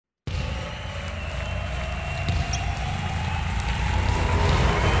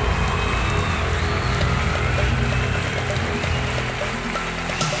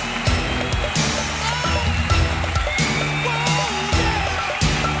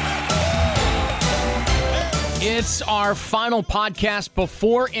It's our final podcast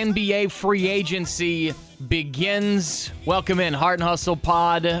before NBA free agency begins. Welcome in, Heart and Hustle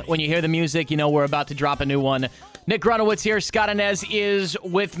Pod. When you hear the music, you know we're about to drop a new one. Nick Grunowitz here. Scott Inez is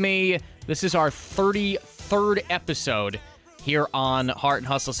with me. This is our 33rd episode here on Heart and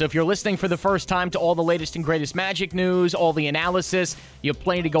Hustle. So if you're listening for the first time to all the latest and greatest Magic news, all the analysis, you have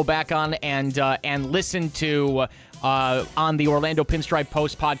plenty to go back on and listen to on the Orlando Pinstripe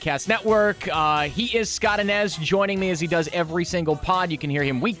Post Podcast Network. He is Scott Inez, joining me as he does every single pod. You can hear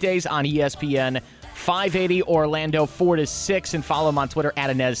him weekdays on ESPN 580 Orlando 4 to 6, and follow him on Twitter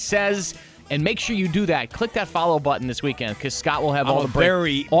at Inez Says. And make sure you do that. Click that follow button this weekend because Scott will have all the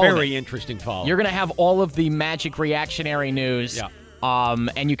very interesting follow. You're going to have all of the Magic reactionary news. Yeah.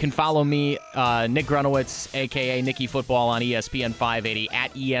 And you can follow me, Nick Grunowitz, a.k.a. Nicky Football, on ESPN 580,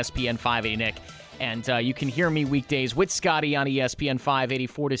 at ESPN 580 Nick. And you can hear me weekdays with Scotty on ESPN 580,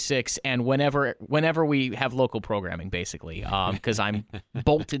 4 to 6, and whenever we have local programming, basically, because I'm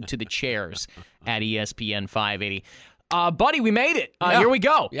bolted to the chairs at ESPN 580. Buddy, we made it. Here we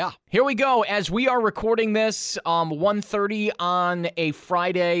go. Yeah. Here we go. As we are recording this, 1:30 on a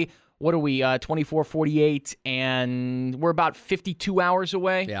Friday. What are we, 24:48, and we're about 52 hours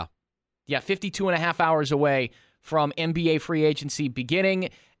away? Yeah, 52 and a half hours away from NBA free agency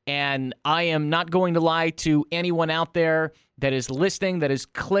beginning. And I am not going to lie to anyone out there that is listening, that has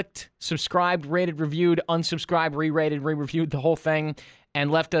clicked, subscribed, rated, reviewed, unsubscribed, re-rated, re-reviewed, the whole thing, and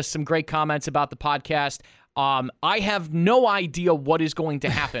left us some great comments about the podcast. I have no idea what is going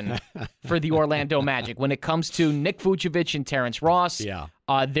to happen for the Orlando Magic when it comes to Nick Vucevic and Terrence Ross. Yeah.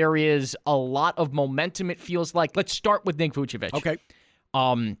 There is a lot of momentum, it feels like. Let's start with Nick Vucevic. Okay.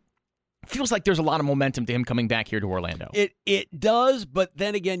 Feels like there's a lot of momentum to him coming back here to Orlando. It does, but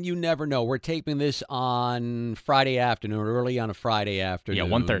then again, you never know. We're taping this on Friday afternoon, early on a Friday afternoon.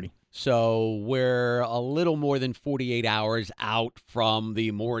 Yeah, 1:30. So we're a little more than 48 hours out from the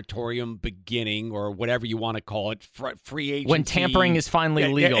moratorium beginning, or whatever you want to call it, free agency. When tampering is finally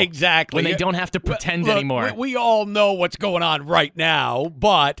legal. Exactly. When they don't have to pretend Look, anymore. We all know what's going on right now,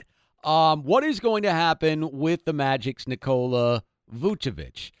 but what is going to happen with the Magic's Nikola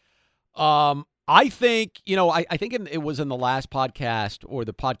Vucevic? I think, I think it was in the last podcast or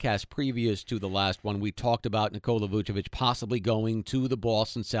the podcast previous to the last one, we talked about Nikola Vucevic possibly going to the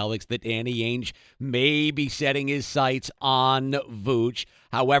Boston Celtics, that Danny Ainge may be setting his sights on Vooch.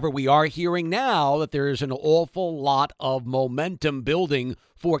 However, we are hearing now that there is an awful lot of momentum building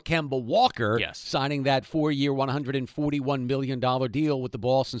for Kemba Walker, signing that 4-year, $141 million deal with the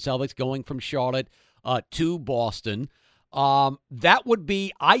Boston Celtics, going from Charlotte to Boston. That would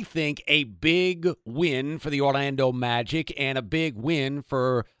be, I think, a big win for the Orlando Magic and a big win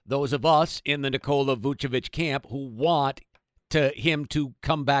for those of us in the Nikola Vucevic camp who want him to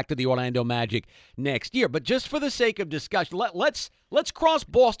come back to the Orlando Magic next year. But just for the sake of discussion, let's cross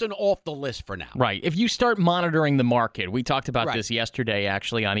Boston off the list for now. Right. If you start monitoring the market, we talked about this yesterday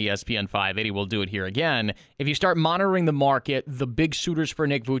actually on ESPN 580. We'll do it here again. If you start monitoring the market, the big suitors for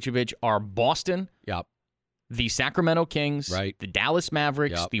Nick Vucevic are Boston. Yep. The Sacramento Kings, the Dallas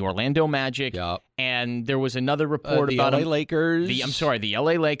Mavericks, the Orlando Magic, and there was another report about the LA Lakers. The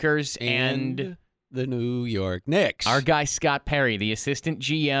LA Lakers and the New York Knicks. Our guy Scott Perry, the assistant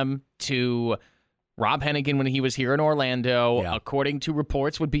GM to Rob Hennigan when he was here in Orlando, according to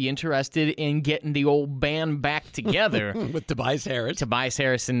reports, would be interested in getting the old band back together. With Tobias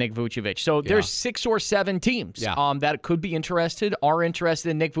Harris and Nick Vucevic. So there's 6 or 7 teams that could be are interested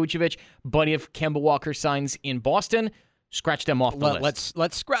in Nick Vucevic. But if Kemba Walker signs in Boston, scratch them off the list.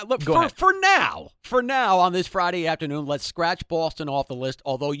 Let's scratch. Look, Go ahead. For now on this Friday afternoon, let's scratch Boston off the list,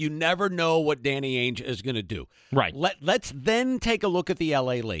 although you never know what Danny Ainge is going to do. Right. Let's then take a look at the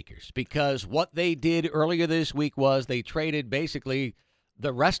LA Lakers, because what they did earlier this week was they traded basically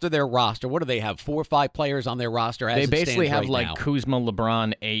the rest of their roster. What do they have? 4 or 5 players on their roster as they it basically stands have right like now. Kuzma,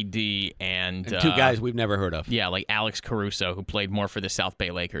 LeBron, AD, and 2 guys we've never heard of. Yeah, like Alex Caruso, who played more for the South Bay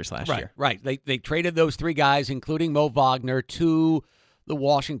Lakers last year. Right. They traded those 3 guys, including Mo Wagner, to the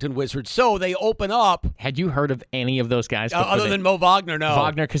Washington Wizards. So they open up. Had you heard of any of those guys? Other than Mo Wagner, no.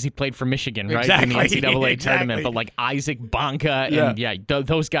 Wagner, because he played for Michigan, right? Exactly. In the NCAA tournament. But like Isaac Bonga and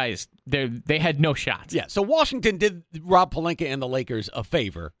those guys, they had no shots. Yeah, so Washington did Rob Pelinka and the Lakers a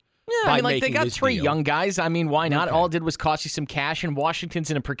favor. Yeah, I mean, like they got 3 young guys. I mean, why not? Okay. All it did was cost you some cash, and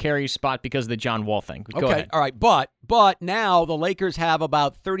Washington's in a precarious spot because of the John Wall thing. Go ahead. All right, but now the Lakers have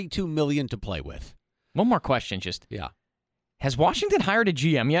about $32 million to play with. One more question, has Washington hired a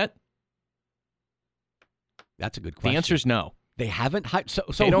GM yet? That's a good question. The answer is no. They haven't hired. So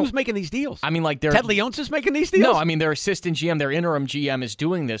They don't- who's making these deals? I mean, like they're Ted Leonsis is making these deals? No, I mean their assistant GM, their interim GM is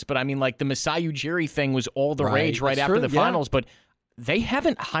doing this, but I mean like the Masai Ujiri thing was all the Right. rage right That's after true, the yeah. finals, but they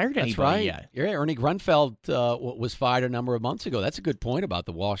haven't hired That's anybody right. yet. Yeah, Ernie Grunfeld was fired a number of months ago. That's a good point about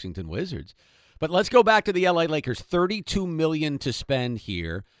the Washington Wizards. But let's go back to the LA Lakers. $32 million to spend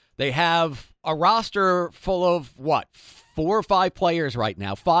here. They have a roster full of, 4 or 5 players right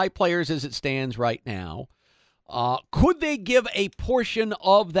now. 5 players as it stands right now. Could they give a portion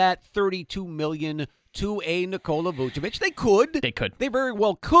of that $32 million to a Nikola Vucevic? They could. They could. They very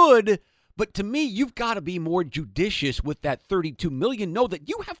well could. But to me, you've got to be more judicious with that $32 million. Know that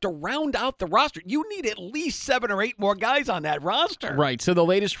you have to round out the roster. You need at least 7 or 8 more guys on that roster. Right. So the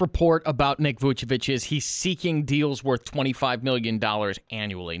latest report about Nick Vucevic is he's seeking deals worth $25 million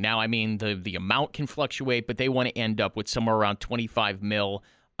annually. Now, I mean, the amount can fluctuate, but they want to end up with somewhere around $25 million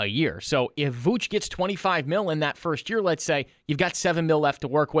a year. So if Vooch gets $25 million in that first year, let's say, you've got $7 million left to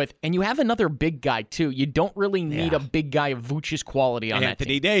work with, and you have another big guy too. You don't really need a big guy of Vooch's quality on that team.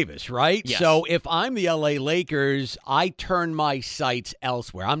 Anthony Davis, right? Yes. So if I'm the LA Lakers, I turn my sights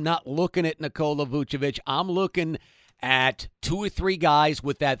elsewhere. I'm not looking at Nikola Vucevic. I'm looking at 2 or 3 guys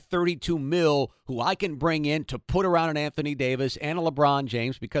with that $32 million who I can bring in to put around an Anthony Davis and a LeBron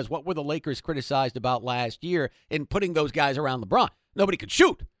James, because what were the Lakers criticized about last year in putting those guys around LeBron? Nobody could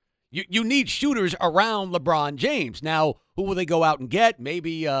shoot. You need shooters around LeBron James. Now, who will they go out and get?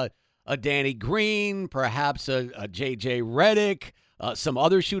 Maybe a Danny Green, perhaps a J.J. Redick, some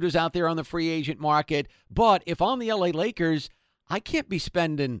other shooters out there on the free agent market. But if I'm the L.A. Lakers, I can't be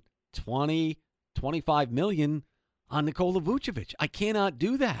spending $20, $25 million on Nikola Vucevic. I cannot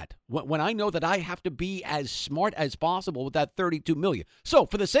do that when I know that I have to be as smart as possible with that $32 million. So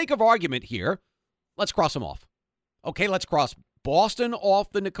for the sake of argument here, let's cross them off. Okay, let's cross Boston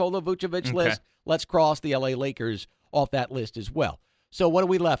off the Nikola Vucevic list. Let's cross the L.A. Lakers off that list as well. So what are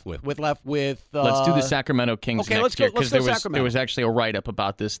we left with? We're left with... let's do the Sacramento Kings next year, because Let's there was actually a write-up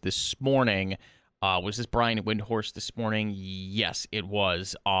about this morning. Was this Brian Windhorst this morning? Yes, it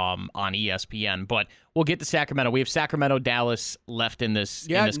was on ESPN. But we'll get to Sacramento. We have Sacramento, Dallas left in this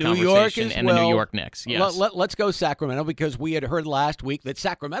New conversation, York as and well. the New York Knicks. Yes, let's go Sacramento, because we had heard last week that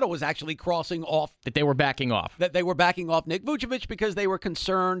Sacramento was actually crossing off. that they were backing off. That they were backing off Nick Vucevic because they were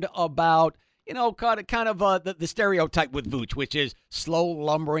concerned about, kind of the stereotype with Vooch, which is slow,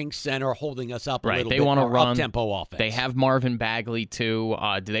 lumbering center holding us up a little They bit, want to more run up-tempo offense. They have Marvin Bagley, too.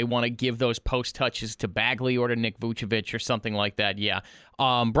 Do they want to give those post touches to Bagley or to Nick Vucevic or something like that? Yeah.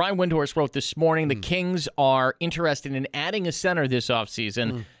 Brian Windhorst wrote this morning, the Kings are interested in adding a center this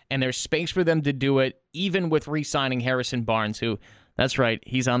offseason, and there's space for them to do it, even with re-signing Harrison Barnes, who, that's right,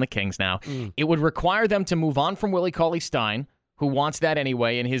 he's on the Kings now. It would require them to move on from Willie Cauley-Stein, who wants that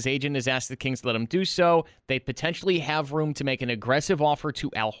anyway, and his agent has asked the Kings to let him do so. They potentially have room to make an aggressive offer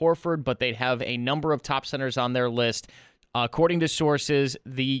to Al Horford, but they'd have a number of top centers on their list. According to sources,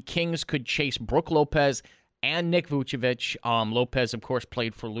 the Kings could chase Brook Lopez and Nick Vucevic. Lopez, of course,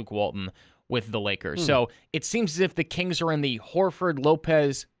 played for Luke Walton with the Lakers. So it seems as if the Kings are in the Horford,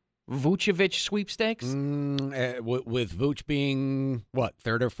 Lopez, Vucevic sweepstakes. With Vooch being,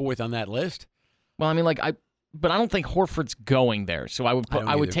 3rd or 4th on that list? Well, I mean, but I don't think Horford's going there. So I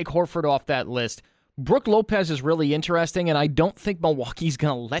would take Horford off that list. Brook Lopez is really interesting, and I don't think Milwaukee's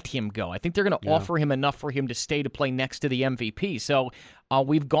going to let him go. I think they're going to offer him enough for him to stay to play next to the MVP. So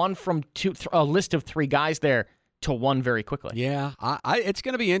we've gone from a list of 3 guys there to 1 very quickly. Yeah, it's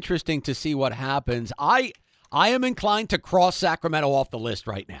going to be interesting to see what happens. I am inclined to cross Sacramento off the list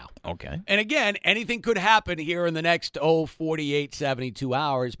right now. Okay. And again, anything could happen here in the next 48, 72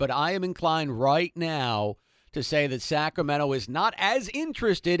 hours, but I am inclined right now to say that Sacramento is not as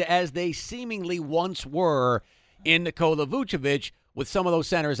interested as they seemingly once were in Nikola Vucevic, with some of those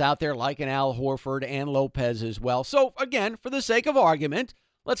centers out there like an Al Horford and Lopez as well. So, again, for the sake of argument,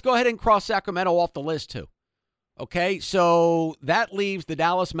 let's go ahead and cross Sacramento off the list too. Okay, so that leaves the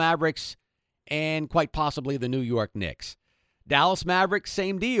Dallas Mavericks and quite possibly the New York Knicks. Dallas Mavericks,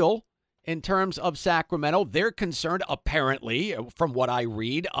 same deal in terms of Sacramento. They're concerned, apparently, from what I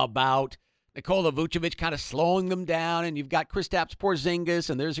read, about Nikola Vucevic kind of slowing them down, and you've got Kristaps Porzingis,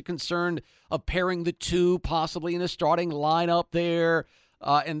 and there's a concern of pairing the two possibly in a starting lineup there,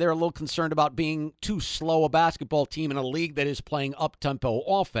 and they're a little concerned about being too slow a basketball team in a league that is playing up-tempo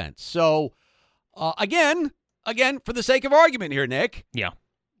offense. So, again, for the sake of argument here, Nick. Yeah.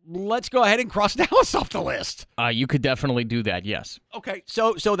 Let's go ahead and cross Dallas off the list. You could definitely do that, yes. Okay,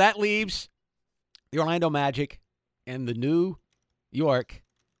 so that leaves the Orlando Magic and the New York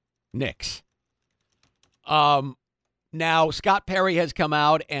Knicks. Now, Scott Perry has come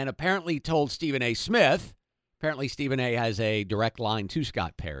out and apparently told Stephen A. Smith Apparently, Stephen A. has a direct line to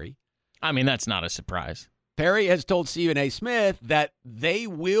Scott Perry. I mean, that's not a surprise. Perry has told Stephen A. Smith that they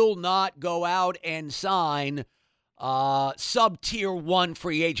will not go out and sign sub-tier 1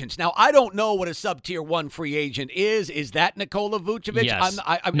 free agents. Now, I don't know what a sub-tier 1 free agent is. Is that Nikola Vucevic? Yes.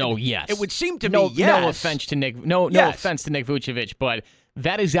 Yes. It would seem to me, yes. No offense to Nick. No offense to Nick Vucevic, but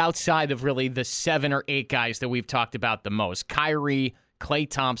that is outside of really the 7 or 8 guys that we've talked about the most. Kyrie, Klay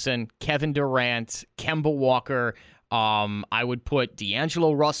Thompson, Kevin Durant, Kemba Walker. I would put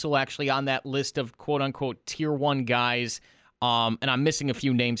D'Angelo Russell actually on that list of quote-unquote tier 1 guys. And I'm missing a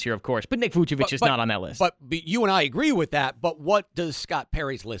few names here, of course, but Nick Vucevic is not on that list. But you and I agree with that. But what does Scott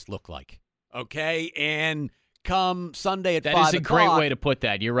Perry's list look like? Okay, and come Sunday at 5 o'clock. That is a great way to put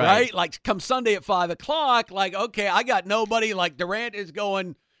that. You're right. Right? Like, come Sunday at 5 o'clock, like, okay, I got nobody. Like, Durant is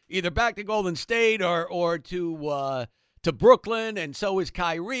going either back to Golden State or to Brooklyn, and so is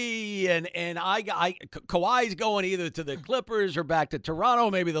Kyrie, and Kawhi's going either to the Clippers or back to Toronto,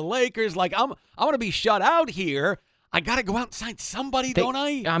 maybe the Lakers. Like, I'm going to be shut out here. I got to go out and sign somebody, don't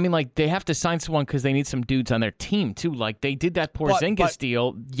I? I mean, like, they have to sign someone because they need some dudes on their team, too. Like, they did that Porzingis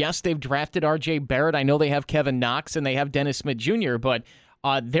deal. Yes, they've drafted R.J. Barrett. I know they have Kevin Knox and they have Dennis Smith Jr., but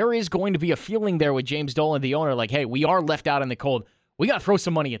there is going to be a feeling there with James Dolan, the owner, like, hey, we are left out in the cold. We got to throw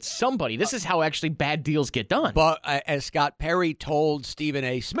some money at somebody. This is how actually bad deals get done. But as Scott Perry told Stephen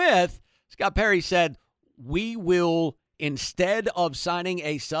A. Smith, Scott Perry said, we will, instead of signing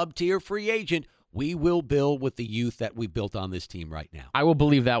a sub-tier free agent, we will build with the youth that we built on this team right now. I will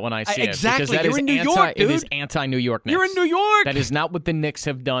believe that when I see exactly. it. Because that You're in New York, dude. It is anti-New York Knicks. You're in New York. That is not what the Knicks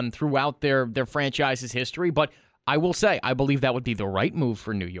have done throughout their franchise's history. But I will say, I believe that would be the right move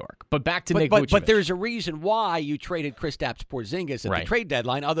for New York. But back to Nick Vucevic. But there's a reason why you traded Kristaps Porzingis at the trade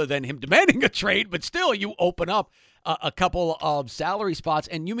deadline, other than him demanding a trade. But still, you open up a couple of salary spots.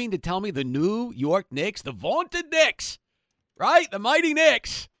 And you mean to tell me the New York Knicks, the vaunted Knicks, right? The mighty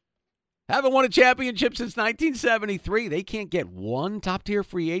Knicks, haven't won a championship since 1973. They can't get one top-tier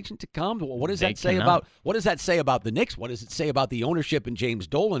free agent to come. What does that say about the Knicks? What does it say about the ownership and James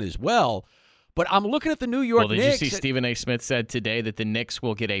Dolan as well? But I'm looking at the New York Knicks. Well, did you see Stephen A. Smith said today that the Knicks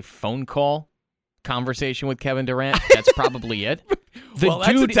will get a phone call conversation with Kevin Durant? That's probably it. That's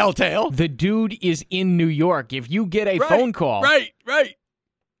a telltale. The dude is in New York. If you get a phone call. Right.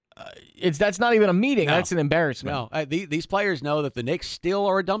 That's not even a meeting. No. That's an embarrassment. No, these players know that the Knicks still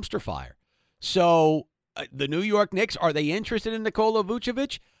are a dumpster fire. So the New York Knicks, are they interested in Nikola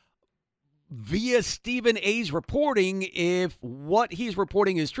Vucevic? Via Stephen A.'s reporting, if what he's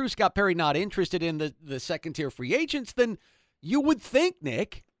reporting is true, Scott Perry not interested in the second-tier free agents, then you would think,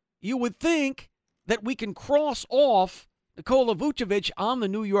 Nick, that we can cross off Nikola Vucevic on the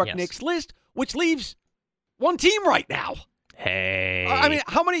New York Knicks list, which leaves one team right now. Hey. I mean,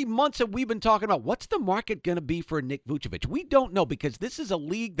 how many months have we been talking about what's the market going to be for Nick Vucevic? We don't know, because this is a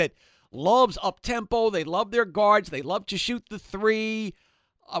league that loves up-tempo. They love their guards. They love to shoot the three.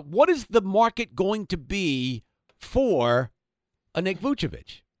 What is the market going to be for a Nick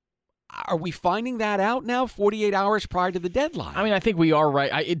Vucevic? Are we finding that out now, 48 hours prior to the deadline? I mean, I think we are right.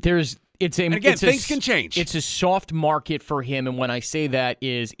 Things can change. It's a soft market for him, and when I say that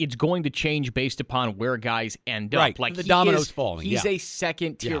is, it's going to change based upon where guys end up. Right, like the dominoes falling. He's a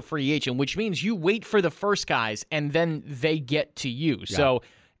second-tier free agent, which means you wait for the first guys, and then they get to you. Yeah. So,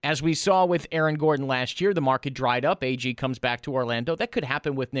 as we saw with Aaron Gordon last year, the market dried up. AG comes back to Orlando. That could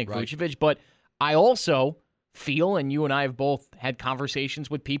happen with Nick Vucevic, but I also feel, and you and I have both had conversations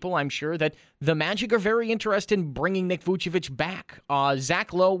with people, I'm sure, that the Magic are very interested in bringing Nick Vucevic back.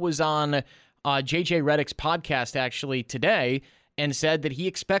 Zach Lowe was on JJ Redick's podcast actually today and said that he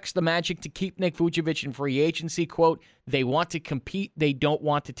expects the Magic to keep Nick Vucevic in free agency. Quote, they want to compete. They don't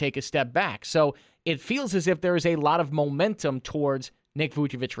want to take a step back. So it feels as if there is a lot of momentum towards Nick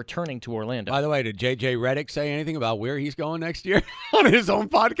Vucevic returning to Orlando. By the way, did JJ Redick say anything about where he's going next year on his own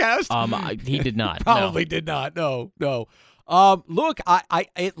podcast? He did not. Probably did not. No. Look,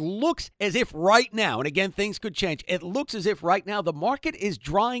 it looks as if right now, and again, things could change. It looks as if right now the market is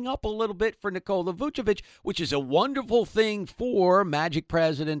drying up a little bit for Nikola Vucevic, which is a wonderful thing for Magic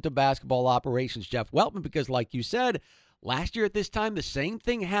President of Basketball Operations Jeff Weltman, because like you said, last year at this time, the same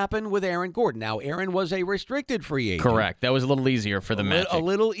thing happened with Aaron Gordon. Now, Aaron was a restricted free agent. Correct. That was a little easier for the Magic. A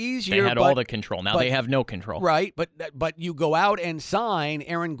little easier. They had all the control. Now they have no control. Right, but you go out and sign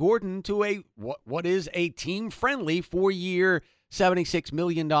Aaron Gordon to a what is a team-friendly 4-year, $76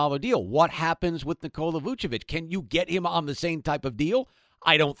 million deal. What happens with Nikola Vucevic? Can you get him on the same type of deal?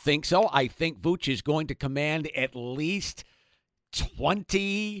 I don't think so. I think Vuce is going to command at least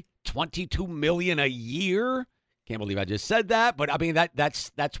 $22 million a year. Can't believe I just said that, but I mean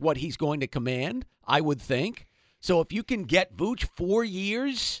that's what he's going to command, I would think. So if you can get Vooch 4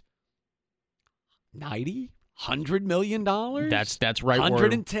 years, 90, $100 million? That's right.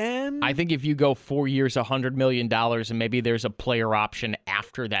 110? I think if you go 4 years, $100 million, and maybe there's a player option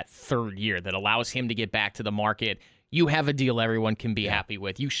after that third year that allows him to get back to the market, you have a deal everyone can be happy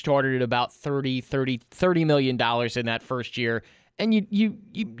with. You started at about $30 million in that first year, and you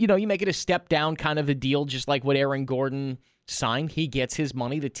make it a step down kind of a deal, just like what Aaron Gordon signed. He gets his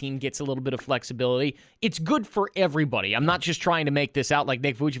money. The team gets a little bit of flexibility. It's good for everybody. I'm not just trying to make this out like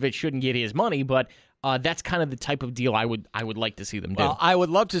Nick Vucevic shouldn't get his money, but that's kind of the type of deal I would like to see them do. Well, I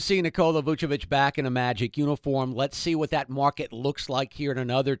would love to see Nikola Vucevic back in a Magic uniform. Let's see what that market looks like here in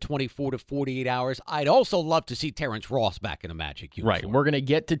another 24 to 48 hours. I'd also love to see Terrence Ross back in a Magic uniform. Right. We're going to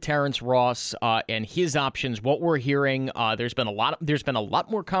get to Terrence Ross and his options. What we're hearing, there's been a lot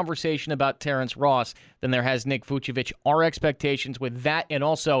more conversation about Terrence Ross than there has Nick Vucevic. Our expectations with that, and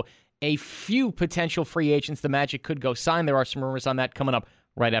also a few potential free agents the Magic could go sign. There are some rumors on that coming up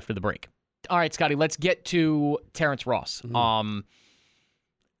right after the break. All right, Scotty, let's get to Terrence Ross.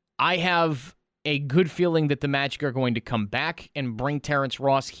 I have a good feeling that the Magic are going to come back and bring Terrence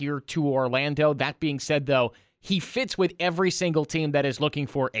Ross here to Orlando. That being said, though, he fits with every single team that is looking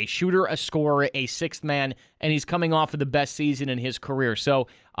for a shooter, a scorer, a sixth man, and he's coming off of the best season in his career. So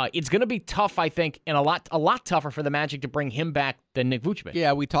it's going to be tough, I think, and a lot tougher for the Magic to bring him back than Nick Vucevic.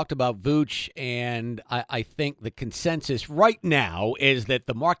 Yeah, we talked about Vooch, and I think the consensus right now is that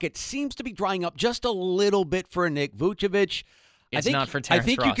the market seems to be drying up just a little bit for Nick Vucevic. It's not for Terrence Ross. I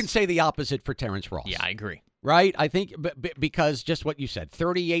think you can say the opposite for Terrence Ross. Yeah, I agree. Right? I think because just what you said,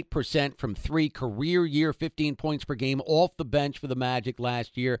 38% from three, career year, 15 points per game off the bench for the Magic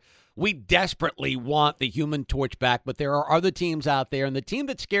last year. We desperately want the Human Torch back, but there are other teams out there, and the team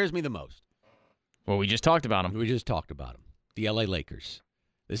that scares me the most. Well, we just talked about him. The LA Lakers.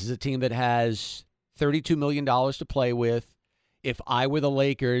 This is a team that has $32 million to play with. If I were the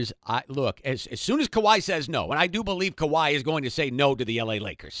Lakers, as soon as Kawhi says no, and I do believe Kawhi is going to say no to the LA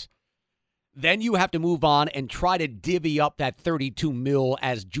Lakers, then you have to move on and try to divvy up that $32 million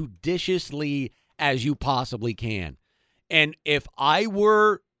as judiciously as you possibly can. And if I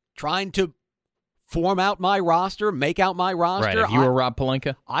were trying to form out my roster, make out my roster, right, if you were Rob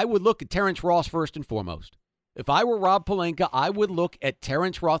Pelinka, I would look at Terrence Ross first and foremost. If I were Rob Pelinka, I would look at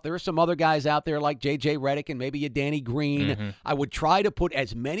Terrence Ross. There are some other guys out there like J.J. Redick and maybe a Danny Green. Mm-hmm. I would try to put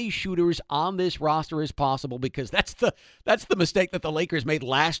as many shooters on this roster as possible because that's the mistake that the Lakers made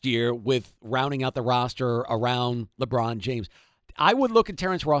last year with rounding out the roster around LeBron James. I would look at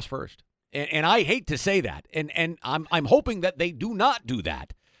Terrence Ross first, and I hate to say that, and I'm hoping that they do not do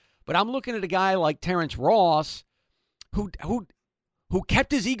that. But I'm looking at a guy like Terrence Ross who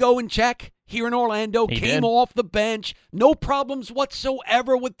kept his ego in check here in Orlando, came off the bench, no problems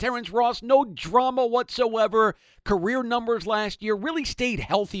whatsoever with Terrence Ross, no drama whatsoever. Career numbers last year, really stayed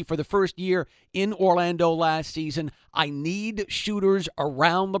healthy for the first year in Orlando last season. I need shooters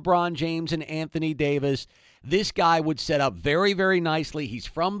around LeBron James and Anthony Davis. This guy would set up very, very nicely. He's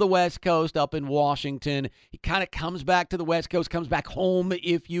from the West Coast up in Washington. He kind of comes back to the West Coast, comes back home,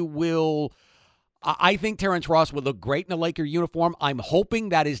 if you will. I think Terrence Ross would look great in a Laker uniform. I'm hoping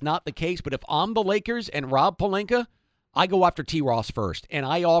that is not the case, but if I'm the Lakers and Rob Pelinka, I go after T. Ross first. And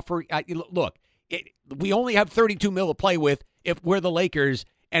I offer, we only have $32 million to play with if we're the Lakers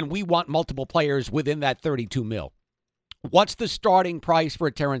and we want multiple players within that $32 million. What's the starting price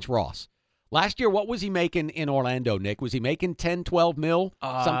for Terrence Ross? Last year, what was he making in Orlando, Nick? Was he making 10, 12 mil,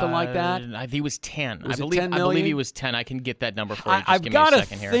 something like that? I think it was 10. Was I believe he was 10. I can get that number for you. I've got to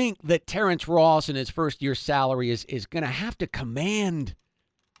think that Terrence Ross in his first-year salary is going to have to command,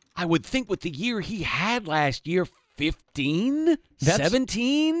 I would think with the year he had last year, 15,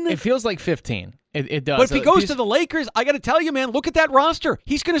 17? It feels like 15. It does. But if he goes to the Lakers, I got to tell you, man, look at that roster.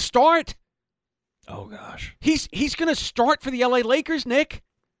 He's going to start. Oh, gosh. He's going to start for the L.A. Lakers, Nick.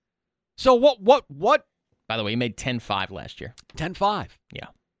 So what? By the way, he made 10-5 last year. 10-5. Yeah.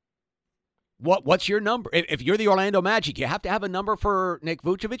 What's your number? If you're the Orlando Magic, you have to have a number for Nick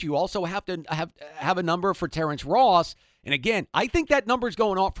Vucevic. You also have to have a number for Terrence Ross. And again, I think that number's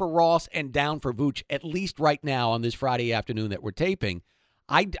going up for Ross and down for Vooch, at least right now on this Friday afternoon that we're taping.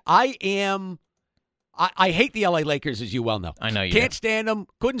 I hate the LA Lakers, as you well know. I know you can't stand them.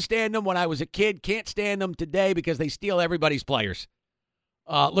 Couldn't stand them when I was a kid. Can't stand them today because they steal everybody's players.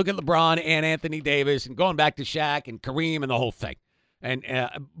 Look at LeBron and Anthony Davis and going back to Shaq and Kareem and the whole thing.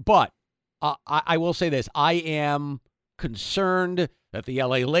 But I will say this. I am concerned that the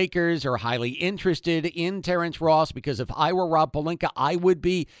LA Lakers are highly interested in Terrence Ross because if I were Rob Pelinka, I would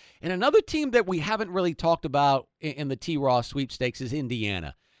be. And another team that we haven't really talked about in the T. Ross sweepstakes is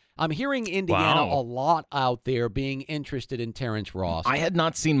Indiana. I'm hearing Indiana Wow. a lot out there being interested in Terrence Ross. I had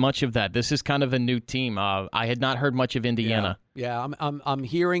not seen much of that. This is kind of a new team. I had not heard much of Indiana. Yeah, I'm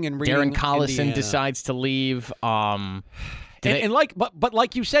hearing and reading. Darren Collison Indiana. decides to leave. And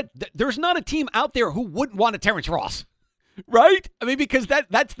like you said, there's not a team out there who wouldn't want a Terrence Ross. Right? I mean, because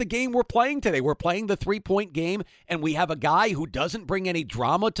that's the game we're playing today. We're playing the 3-point game, and we have a guy who doesn't bring any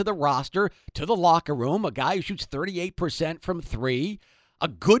drama to the roster, to the locker room, a guy who shoots 38% from three, a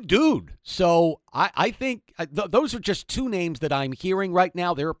good dude. So I think those are just two names that I'm hearing right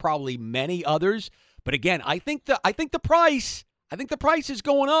now. There are probably many others. But again, I think the price is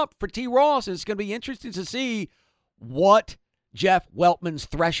going up for T. Ross, and it's going to be interesting to see what Jeff Weltman's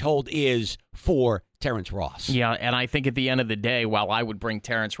threshold is for Terrence Ross. Yeah, and I think at the end of the day, while I would bring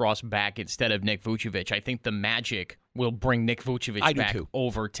Terrence Ross back instead of Nick Vucevic, I think the Magic will bring Nick Vucevic back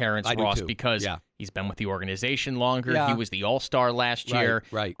over Terrence Ross because he's been with the organization longer. Yeah. He was the All-Star last year.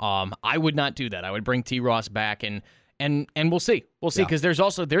 Right. I would not do that. I would bring T. Ross back, and we'll see. We'll see, because there's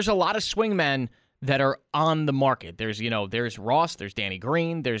a lot of swingmen that are on the market. There's Ross, there's Danny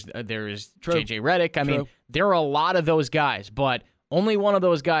Green, there's JJ Redick. I mean, there are a lot of those guys, but only one of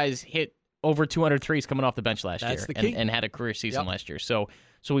those guys hit over 200 threes coming off the bench last year and had a career season last year. So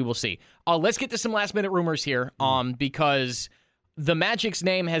we will see. Let's get to some last-minute rumors here because the Magic's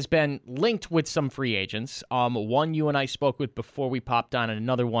name has been linked with some free agents. One you and I spoke with before we popped on, and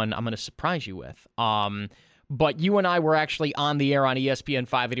another one I'm going to surprise you with. But you and I were actually on the air on ESPN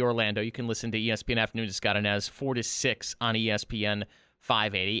 580 Orlando. You can listen to ESPN Afternoons with Scott Inez 4 to 6 on ESPN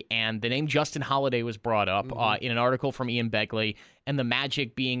 580. And the name Justin Holiday was brought up in an article from Ian Begley, and the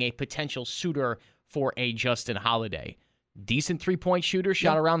Magic being a potential suitor for a Justin Holiday. Decent three-point shooter,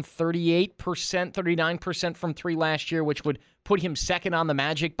 shot around 38%, 39% from three last year, which would put him second on the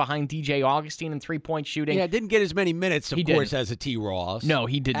Magic behind DJ Augustine in three-point shooting. Yeah, didn't get as many minutes, of course, as a T. Ross. No,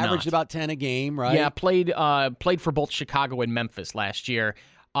 he did not. Averaged about 10 a game, right? Yeah, played for both Chicago and Memphis last year.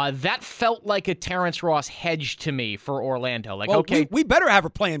 That felt like a Terrence Ross hedge to me for Orlando. We better have a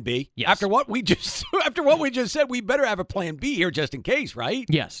plan B. Yes. After what we just said, we better have a plan B here just in case, right?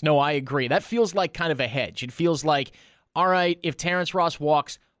 Yes. No, I agree. That feels like kind of a hedge. It feels like, all right, if Terrence Ross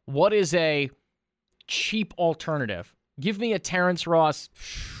walks, what is a cheap alternative? Give me a Terrence Ross,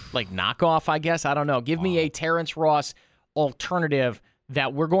 knockoff, I guess. I don't know. Give me a Terrence Ross alternative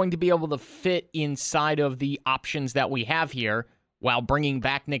that we're going to be able to fit inside of the options that we have here while bringing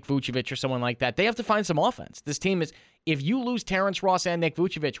back Nick Vucevic or someone like that. They have to find some offense. This team is, if you lose Terrence Ross and Nick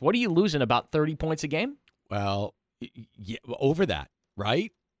Vucevic, what are you losing, about 30 points a game? Well, yeah, over that,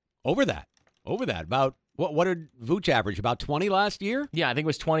 right? Over that. About what did Vooch average? About 20 last year? Yeah, I think it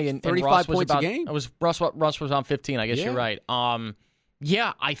was 20 and 35 Ross was points about, a game. Russ was on 15. I guess you're right.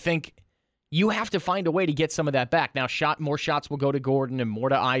 I think you have to find a way to get some of that back. Now, more shots will go to Gordon and more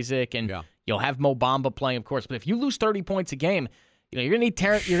to Isaac, and you'll have Mo Bamba playing, of course. But if you lose 30 points a game, you're gonna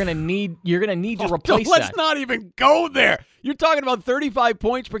need You're gonna need to replace that. Let's not even go there. You're talking about 35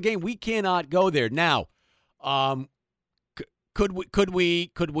 points per game. We cannot go there now. Could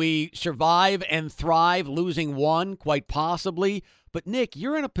we survive and thrive losing one? Quite possibly. But Nick,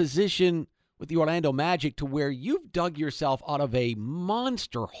 you're in a position with the Orlando Magic to where you've dug yourself out of a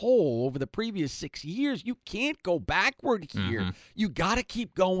monster hole over the previous 6 years. You can't go backward here. You got to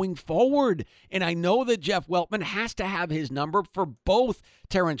keep going forward. And I know that Jeff Weltman has to have his number for both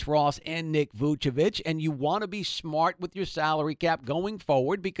Terrence Ross and Nick Vucevic, and you want to be smart with your salary cap going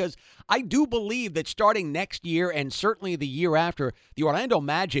forward, because I do believe that starting next year and certainly the year after, the Orlando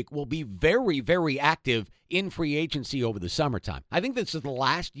Magic will be very, very active in free agency over the summertime. I think this is the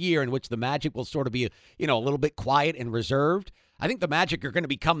last year in which the Magic will sort of be, a little bit quiet and reserved. I think the Magic are going to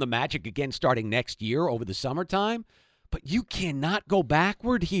become the Magic again starting next year over the summertime, but you cannot go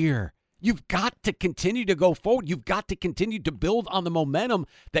backward here. You've got to continue to go forward. You've got to continue to build on the momentum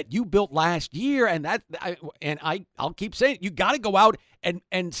that you built last year, and I'll keep saying it. You got to go out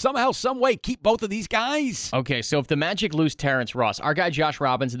and somehow, some way, keep both of these guys. Okay, so if the Magic lose Terrence Ross, our guy Josh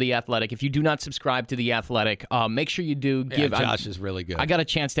Robbins of The Athletic, if you do not subscribe to The Athletic, make sure you do. Josh is really good. I got a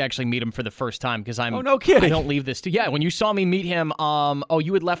chance to actually meet him for the first time because I'm. Oh, no kidding. I don't leave this. When you saw me meet him,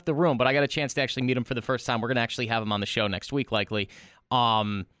 you had left the room, but I got a chance to actually meet him for the first time. We're going to actually have him on the show next week, likely.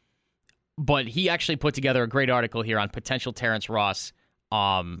 But he actually put together a great article here on potential Terrence Ross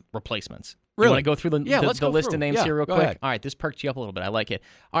replacements. Really? You want to go through the list through. of names here real quick? Ahead. All right, this perked you up a little bit. I like it.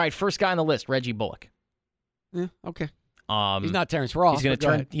 All right, first guy on the list, Reggie Bullock. Yeah, okay. He's not Terrence Ross.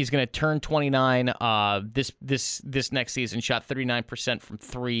 He's going to turn 29 this next season. Shot 39% from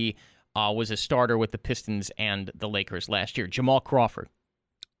three. Was a starter with the Pistons and the Lakers last year. Jamal Crawford.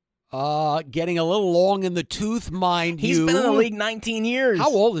 Getting a little long in the tooth, mind He's you. been in the league 19 years.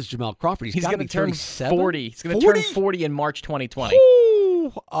 How old is Jamal Crawford? He's going to turn 37? 40. He's going to turn 40 in March 2020.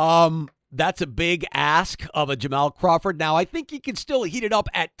 Ooh, that's a big ask of a Jamal Crawford. Now, I think he can still heat it up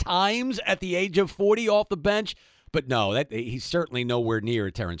at times at the age of 40 off the bench, but no, he's certainly nowhere near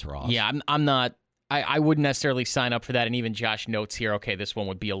Terrence Ross. Yeah, I'm not. I wouldn't necessarily sign up for that. And even Josh notes here, okay, this one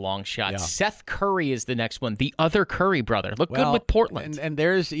would be a long shot. Yeah. Seth Curry is the next one. The other Curry brother. Look good with Portland. And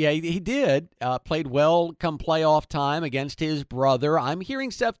there's, yeah, he did. Played well come playoff time against his brother. I'm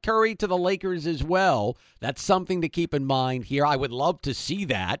hearing Seth Curry to the Lakers as well. That's something to keep in mind here. I would love to see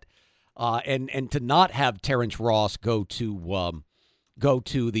that. And to not have Terrence Ross go to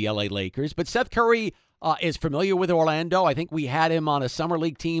the LA Lakers. But Seth Curry is familiar with Orlando. I think we had him on a summer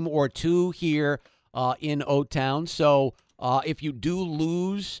league team or two here in O-Town. So if you do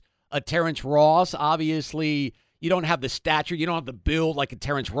lose a Terrence Ross, obviously you don't have the stature, you don't have the build like a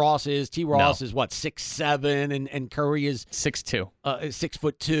Terrence Ross is. T. Ross is what, 6'7", and Curry is 6'2".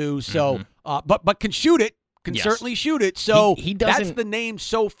 6'2". So, but can shoot it. Can certainly shoot it. So he doesn't, that's the name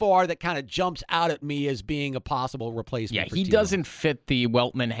so far that kind of jumps out at me as being a possible replacement. Yeah, he doesn't fit the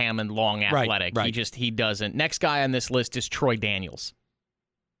Weltman Hammond long athletic. Right. He doesn't. Next guy on this list is Troy Daniels.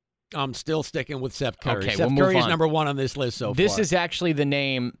 I'm still sticking with Seth Curry. Okay, Seth Curry is number one on this list so far. This is actually the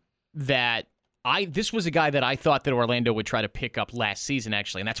name that this was a guy that I thought that Orlando would try to pick up last season,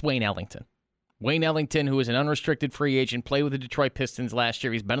 actually, and that's Wayne Ellington. Wayne Ellington, who is an unrestricted free agent, played with the Detroit Pistons last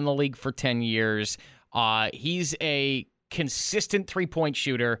year. He's been in the league for 10 years. He's a consistent three-point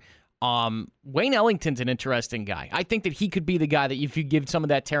shooter. Wayne Ellington's an interesting guy. I think that he could be the guy that if you give some of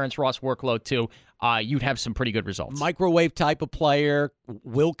that Terrence Ross workload to, you'd have some pretty good results. Microwave type of player,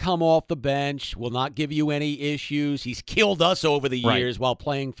 will come off the bench, will not give you any issues. He's killed us over the years while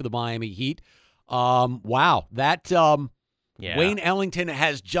playing for the Miami Heat. Wow, that Wayne Ellington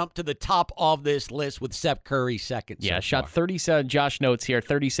has jumped to the top of this list with Seth Curry second. Yeah, so shot far. 37. Josh notes here,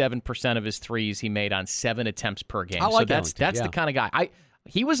 37% of his threes he made on 7 attempts per game. I like so that's the kind of guy.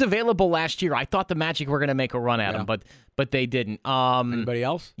 He was available last year. I thought the Magic were going to make a run at him, but they didn't. Anybody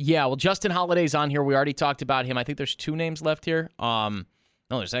else? Yeah, well, Justin Holiday's on here. We already talked about him. I think there's 2 names left here. No,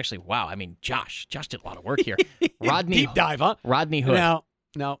 there's actually, wow. I mean, Josh did a lot of work here. Rodney Deep dive, huh? Rodney Hood.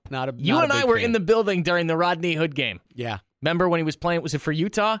 No, not a. You and I were in the building during the Rodney Hood game. Yeah. Remember when he was playing? Was it for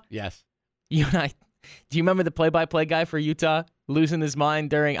Utah? Yes. You and I. Do you remember the play-by-play guy for Utah losing his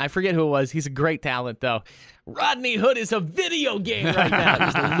mind during? I forget who it was. He's a great talent, though. Rodney Hood is a video game right now.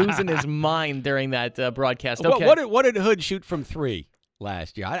 He's losing his mind during that broadcast. Okay. What did Hood shoot from 3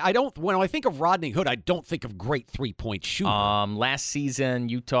 last year? I don't. When I think of Rodney Hood, I don't think of great 3-point shooter. Last season,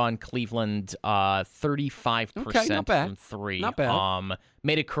 Utah and Cleveland, 35% from 3. Not bad.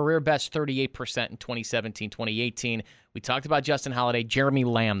 Made a career best 38% in 2017-2018. We talked about Justin Holiday. Jeremy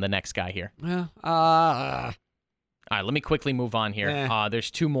Lamb, the next guy here. Yeah. All right, let me quickly move on here. There's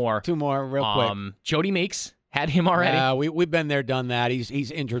 2 more. 2 more, real quick. Jody Meeks had him already. Yeah, we've been there, done that.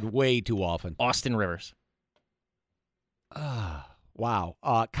 He's injured way too often. Austin Rivers. Wow.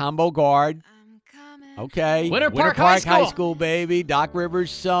 Combo guard. Okay. Winter Park High School, baby. Doc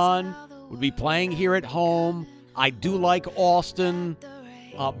Rivers' son would be playing here at home. I do like Austin,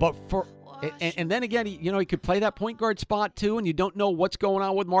 but for. And then again, he could play that point guard spot too, and you don't know what's going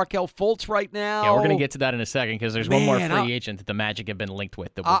on with Markelle Fultz right now. Yeah, we're going to get to that in a second because there's one more free agent that the Magic have been linked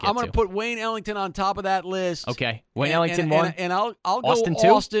with that we'll get to. I'm going to put Wayne Ellington on top of that list. Okay, Wayne Ellington 1, and I'll go Austin 2?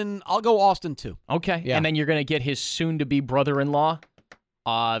 Austin. I'll go Austin 2. Okay, yeah. And then you're going to get his soon-to-be brother-in-law,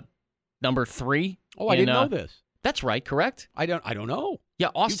 number 3. Oh, I didn't know this. That's right, correct? I don't know. Yeah,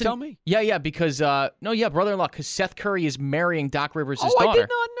 Austin. You tell me. Yeah, because brother-in-law, because Seth Curry is marrying Doc Rivers' daughter. I did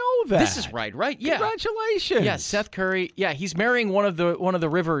not know that. This is right? Yeah. Congratulations. Yeah, Seth Curry. Yeah, he's marrying one of the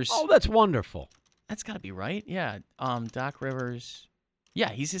Rivers. Oh, that's wonderful. That's got to be right. Yeah. Doc Rivers.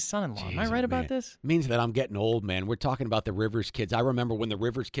 Yeah, he's his son-in-law. Am I right about this? Means that I'm getting old, man. We're talking about the Rivers kids. I remember when the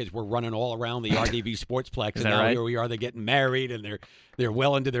Rivers kids were running all around the RDV Sportsplex, and now here we are. They're getting married, and they're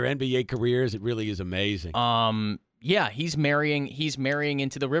well into their NBA careers. It really is amazing. Yeah, he's marrying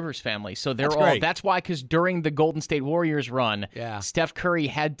into the Rivers family. So they're That's great. That's why, because during the Golden State Warriors run, Steph Curry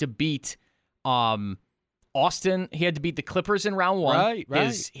had to beat Austin. He had to beat the Clippers in round 1.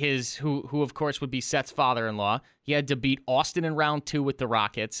 Right. His who of course would be Seth's father-in-law. He had to beat Austin in round 2 with the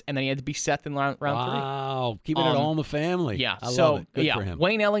Rockets, and then he had to beat Seth in round 3. Wow, keeping it all in the family. Yeah, I love it. Good for him.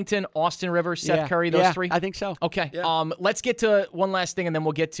 Wayne Ellington, Austin Rivers, Seth Curry, those 3. I think so. Okay. Yeah. Let's get to one last thing, and then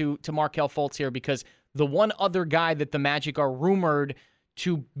we'll get to Markelle Fultz here, because the one other guy that the Magic are rumored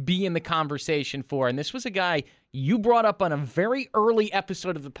to be in the conversation for, and this was a guy you brought up on a very early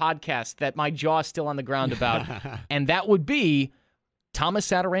episode of the podcast that my jaw is still on the ground about, and that would be Thomas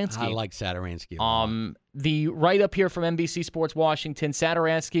Satoransky. I like Satoransky a lot. The write-up here from NBC Sports Washington,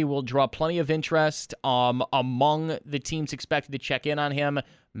 Satoransky will draw plenty of interest among the teams expected to check in on him.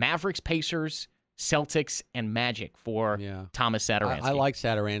 Mavericks, Pacers, Celtics, and Magic for Thomas Satoransky. I like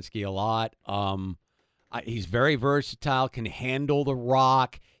Satoransky a lot. He's very versatile, can handle the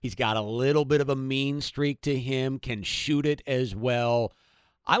rock. He's got a little bit of a mean streak to him, can shoot it as well.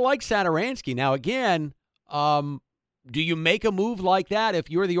 I like Satoransky. Now, again, do you make a move like that if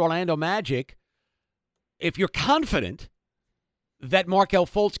you're the Orlando Magic? If you're confident that Markelle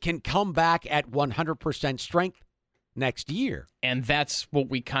Fultz can come back at 100% strength next year. And that's what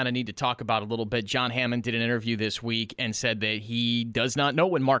we kind of need to talk about a little bit. John Hammond did an interview this week and said that he does not know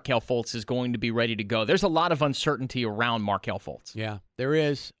when Markelle Fultz is going to be ready to go. There's a lot of uncertainty around Markelle Fultz. Yeah, there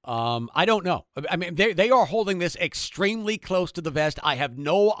is. I don't know. I mean, they are holding this extremely close to the vest. I have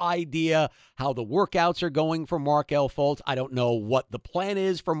no idea how the workouts are going for Markelle Fultz. I don't know what the plan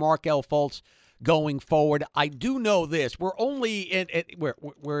is for Markelle Fultz going forward. I do know this. We're only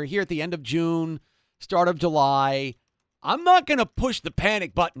we're here at the end of June, start of July. I'm not going to push the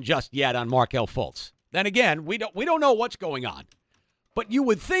panic button just yet on Markelle Fultz. Then again, we don't know what's going on. But you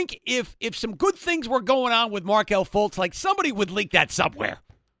would think if some good things were going on with Markelle Fultz, like somebody would leak that somewhere.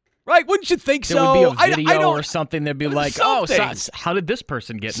 Right? Wouldn't you think there so? There would be a video or something that'd be like, something. oh, how did this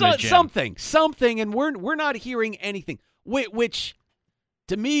person get in the gym? Something, and we're not hearing anything, which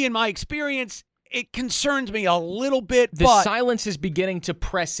to me, in my experience, it concerns me a little bit. The silence is beginning to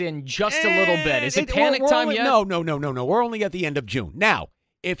press in just a little bit. Is it panic time yet? No. We're only at the end of June. Now,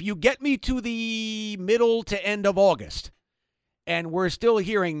 if you get me to the middle to end of August, and we're still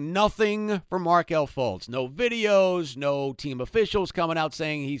hearing nothing from Markelle Fultz, no videos, no team officials coming out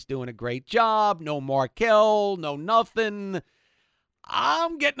saying he's doing a great job, no Markelle, no nothing,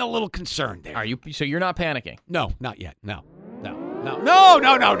 I'm getting a little concerned there. Are you? So you're not panicking? No, not yet. No.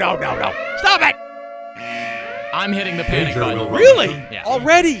 Stop it! I'm hitting the panic button. Really? Yeah.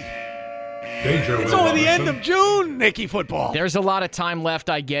 Already? It's only the end of June, Nicky football. There's a lot of time left,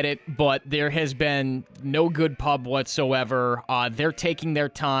 I get it, but there has been no good pub whatsoever. They're taking their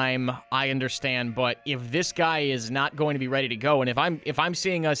time, I understand, but if this guy is not going to be ready to go, and if I'm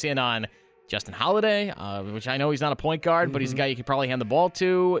seeing us in on Justin Holiday, which I know he's not a point guard, but he's a guy you could probably hand the ball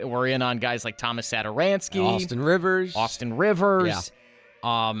to. We're in on guys like Thomas Satoransky. Austin Rivers.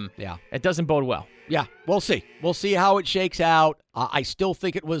 Yeah. It doesn't bode well. Yeah, we'll see. We'll see how it shakes out. I still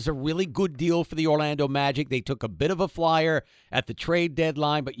think it was a really good deal for the Orlando Magic. They took a bit of a flyer at the trade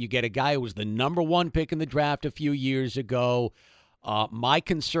deadline, but you get a guy who was the number one pick in the draft a few years ago. My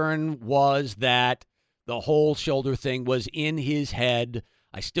concern was that the whole shoulder thing was in his head.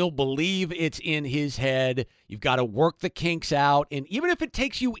 I still believe it's in his head. You've got to work the kinks out. And even if it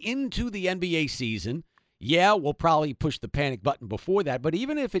takes you into the NBA season, yeah, we'll probably push the panic button before that. But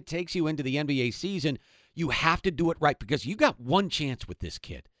even if it takes you into the NBA season, you have to do it right because you got one chance with this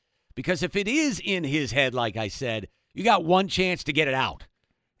kid. Because if it is in his head, like I said, you got one chance to get it out.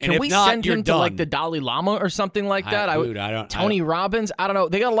 And Can if we not, send you're him done. to like the Dalai Lama or something like that? Tony Robbins? I don't know.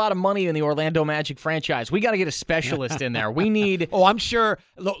 They got a lot of money in the Orlando Magic franchise. We got to get a specialist in there. We need. Oh, I'm sure.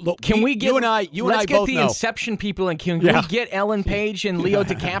 Look, can we get you and I? Let's get both the know. Inception people, and can we get Ellen Page and Leo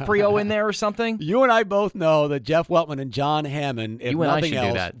DiCaprio in there or something? You and I both know that Jeff Weltman and John Hammond, if nothing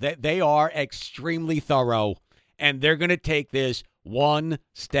else, they are extremely thorough, and they're going to take this one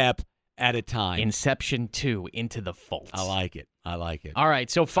step at a time. Inception 2 into the Fultz. I like it. All right,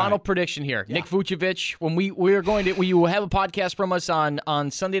 so final prediction here. Yeah. Nick Vucevic, when we are going to, you will have a podcast from us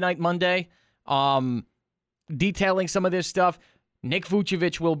on Sunday night, Monday, detailing some of this stuff. Nick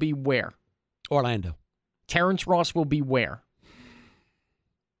Vucevic will be where? Orlando. Terrence Ross will be where?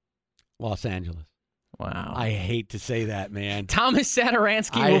 Los Angeles. Wow. I hate to say that, man. Thomas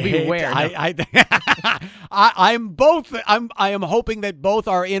Satoransky will be where? I am hoping that both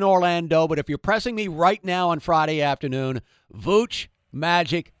are in Orlando, but if you're pressing me right now on Friday afternoon, Vooch,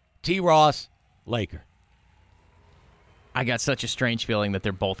 Magic, T. Ross, Laker. I got such a strange feeling that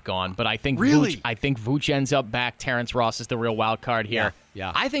they're both gone, but I think really? Vooch ends up back. Terrence Ross is the real wild card here.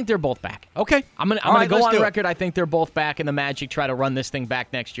 Yeah. I think they're both back. Okay. I'm gonna go on record. I think they're both back, and the Magic try to run this thing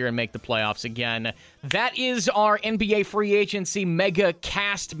back next year and make the playoffs again. That is our NBA free agency mega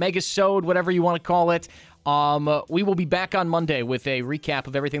cast, mega-sode, whatever you want to call it. We will be back on Monday with a recap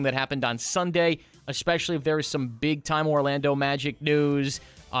of everything that happened on Sunday, especially if there is some big-time Orlando Magic news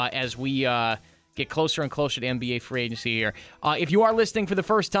as we get closer and closer to NBA free agency here. If you are listening for the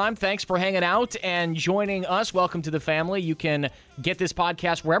first time, thanks for hanging out and joining us. Welcome to the family. You can get this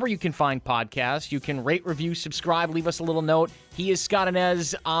podcast wherever you can find podcasts. You can rate, review, subscribe, leave us a little note. He is Scott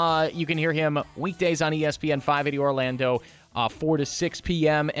Inez. You can hear him weekdays on ESPN 580 Orlando. 4 to 6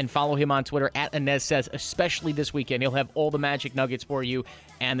 p.m. And follow him on Twitter at Inez Says, especially this weekend. He'll have all the Magic nuggets for you.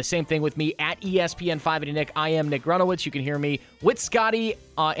 And the same thing with me at ESPN 580 Nick. I am Nick Grunowitz. You can hear me with Scotty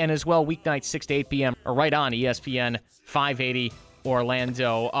and as well weeknights 6 to 8 p.m. or right on ESPN 580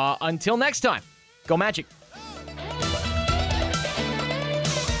 Orlando. Until next time, go Magic.